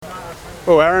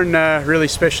Well, Aaron, really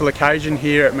special occasion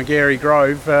here at Magarey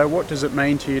Grove. What does it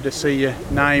mean to you to see your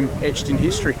name etched in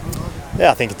history?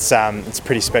 Yeah, I think it's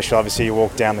pretty special. Obviously, you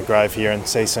walk down the Grove here and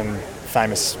see some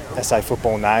famous SA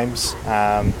football names.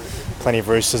 Plenty of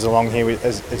Roosters along here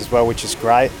as well, which is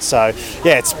great. So,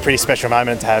 yeah, it's a pretty special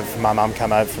moment to have my mum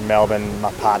come over from Melbourne,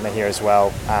 my partner here as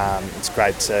well. It's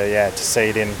great to see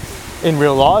it in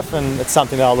real life, and it's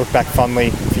something that I'll look back fondly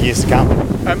for years to come.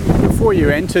 Before you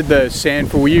entered the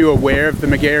SANFL, were you aware of the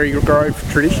Magarey Grove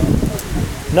tradition?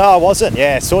 No, I wasn't.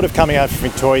 Yeah, sort of coming over from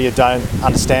Victoria, you don't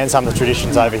understand some of the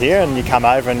traditions over here, and you come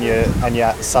over and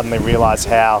you suddenly realise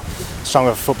how strong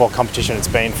of a football competition it's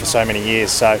been for so many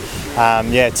years. So,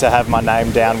 to have my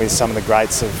name down with some of the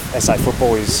greats of SA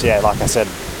football is, like I said,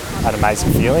 an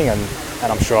amazing feeling, and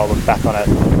I'm sure I'll look back on it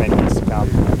for many years to come.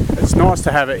 It's nice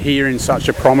to have it here in such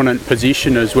a prominent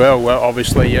position as well.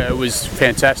 Obviously, it was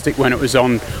fantastic when it was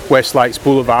on West Lakes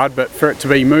Boulevard, but for it to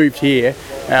be moved here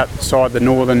outside the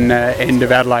northern end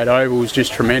of Adelaide Oval is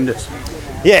just tremendous.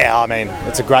 Yeah, I mean,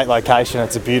 it's a great location.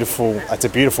 It's a beautiful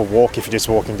walk if you're just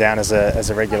walking down as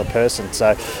a regular person.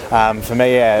 So for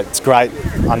me, it's great.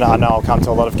 I know I'll come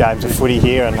to a lot of games of footy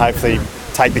here and hopefully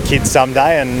take the kids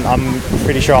someday, and I'm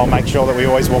pretty sure I'll make sure that we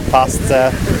always walk past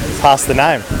the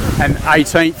name. And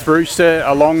 18th Rooster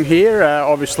along here,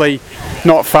 obviously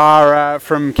not far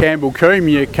from Campbell Coombe,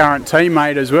 your current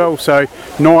teammate as well. So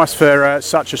nice for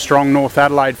such a strong North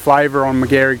Adelaide flavour on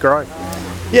Magarey Grove.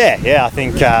 Yeah. I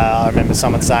think I remember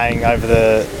someone saying over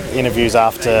the interviews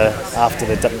after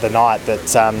the night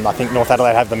that I think North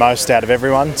Adelaide have the most out of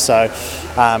everyone. So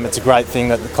it's a great thing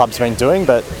that the club's been doing.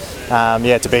 But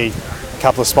to be a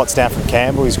couple of spots down from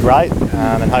Campbell is great,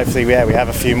 and hopefully we have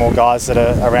a few more guys that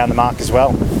are around the mark as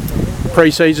well.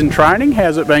 Pre-season training,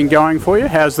 how's it been going for you?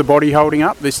 How's the body holding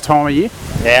up this time of year?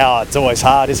 Yeah, it's always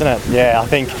hard, isn't it? Yeah, I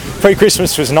think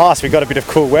pre-Christmas was nice. We got a bit of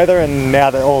cool weather, and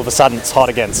now that all of a sudden it's hot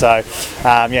again. So,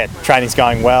 training's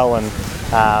going well, and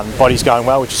body's going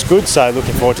well, which is good. So,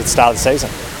 looking forward to the start of the season.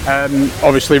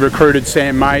 Obviously recruited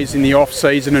Sam Mays in the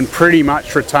off-season and pretty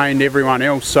much retained everyone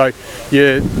else. So,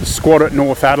 your squad at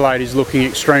North Adelaide is looking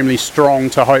extremely strong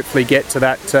to hopefully get to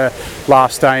that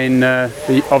last day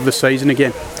of the season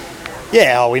again.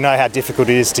 Yeah, we know how difficult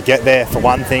it is to get there for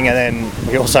one thing, and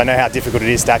then we also know how difficult it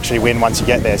is to actually win once you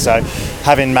get there. So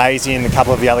having Maisie and a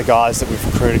couple of the other guys that we've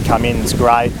recruited come in is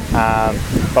great.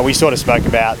 But we sort of spoke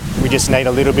about we just need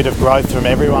a little bit of growth from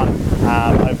everyone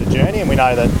over the journey, and we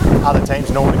know that other teams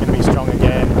are normally going to be strong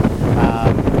again.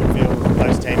 We feel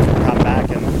those teams will come back,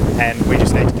 and we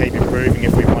just need to keep improving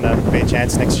if we want to be a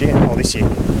chance next year or this year.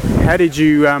 How did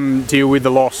you deal with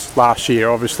the loss last year?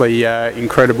 Obviously,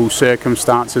 incredible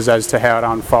circumstances as to how it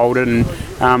unfolded,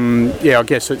 and I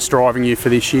guess it's driving you for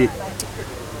this year.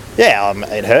 Yeah,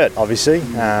 it hurt, obviously.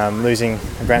 Losing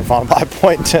a grand final by a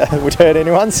point would hurt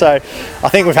anyone. So I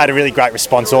think we've had a really great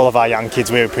response. All of our young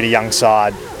kids, we're a pretty young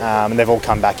side, and they've all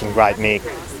come back in great nick.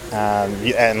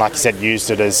 And like you said, used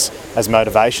it as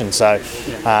motivation. So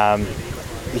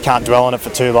you can't dwell on it for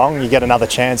too long. You get another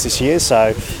chance this year,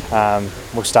 so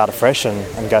we'll start afresh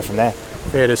and go from there.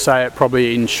 Fair to say it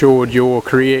probably ensured your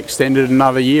career extended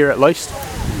another year at least?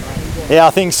 Yeah, I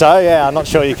think so. Yeah, I'm not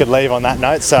sure you could leave on that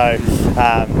note. So,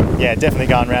 definitely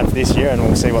going around for this year, and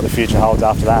we'll see what the future holds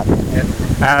after that.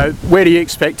 Yep. Where do you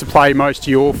expect to play most of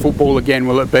your football again?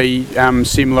 Will it be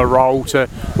similar role to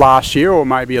last year, or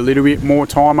maybe a little bit more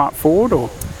time up forward? Or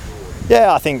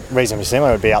yeah, I think reasonably similar.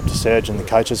 It would be up to Serge and the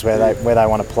coaches where they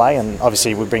want to play, and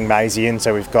obviously we'll bring Maisie in,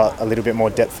 so we've got a little bit more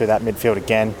depth through that midfield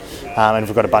again, and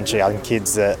we've got a bunch of young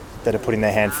kids that are putting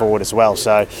their hand forward as well.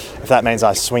 So if that means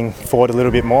I swing forward a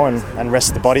little bit more and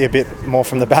rest the body a bit more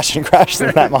from the bash and crash,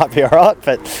 then that might be all right.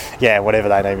 But yeah, whatever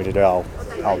they need me to do,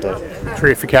 I'll do.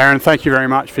 Terrific, Aaron. Thank you very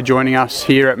much for joining us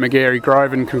here at Magarey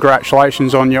Grove, and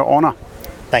congratulations on your honour.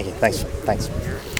 Thank you. Thanks.